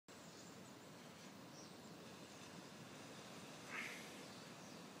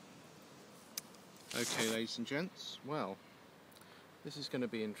Okay, ladies and gents, well, this is going to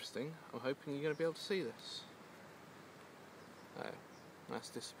be interesting. I'm hoping you're going to be able to see this. Oh, that's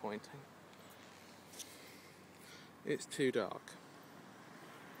disappointing. It's too dark.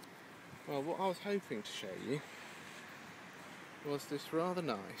 Well, what I was hoping to show you was this rather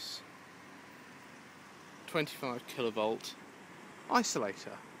nice 25 kilovolt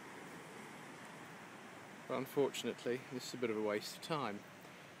isolator. But unfortunately, this is a bit of a waste of time.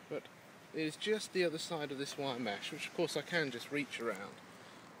 But it is just the other side of this wire mesh, which of course I can just reach around.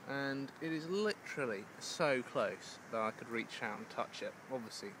 And it is literally so close that I could reach out and touch it.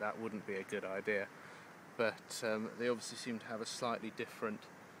 Obviously that wouldn't be a good idea, but they obviously seem to have a slightly different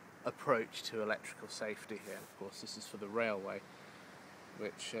approach to electrical safety here. Of course this is for the railway,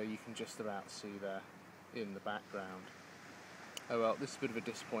 which you can just about see there in the background. Oh well, this is a bit of a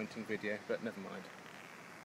disappointing video, but never mind.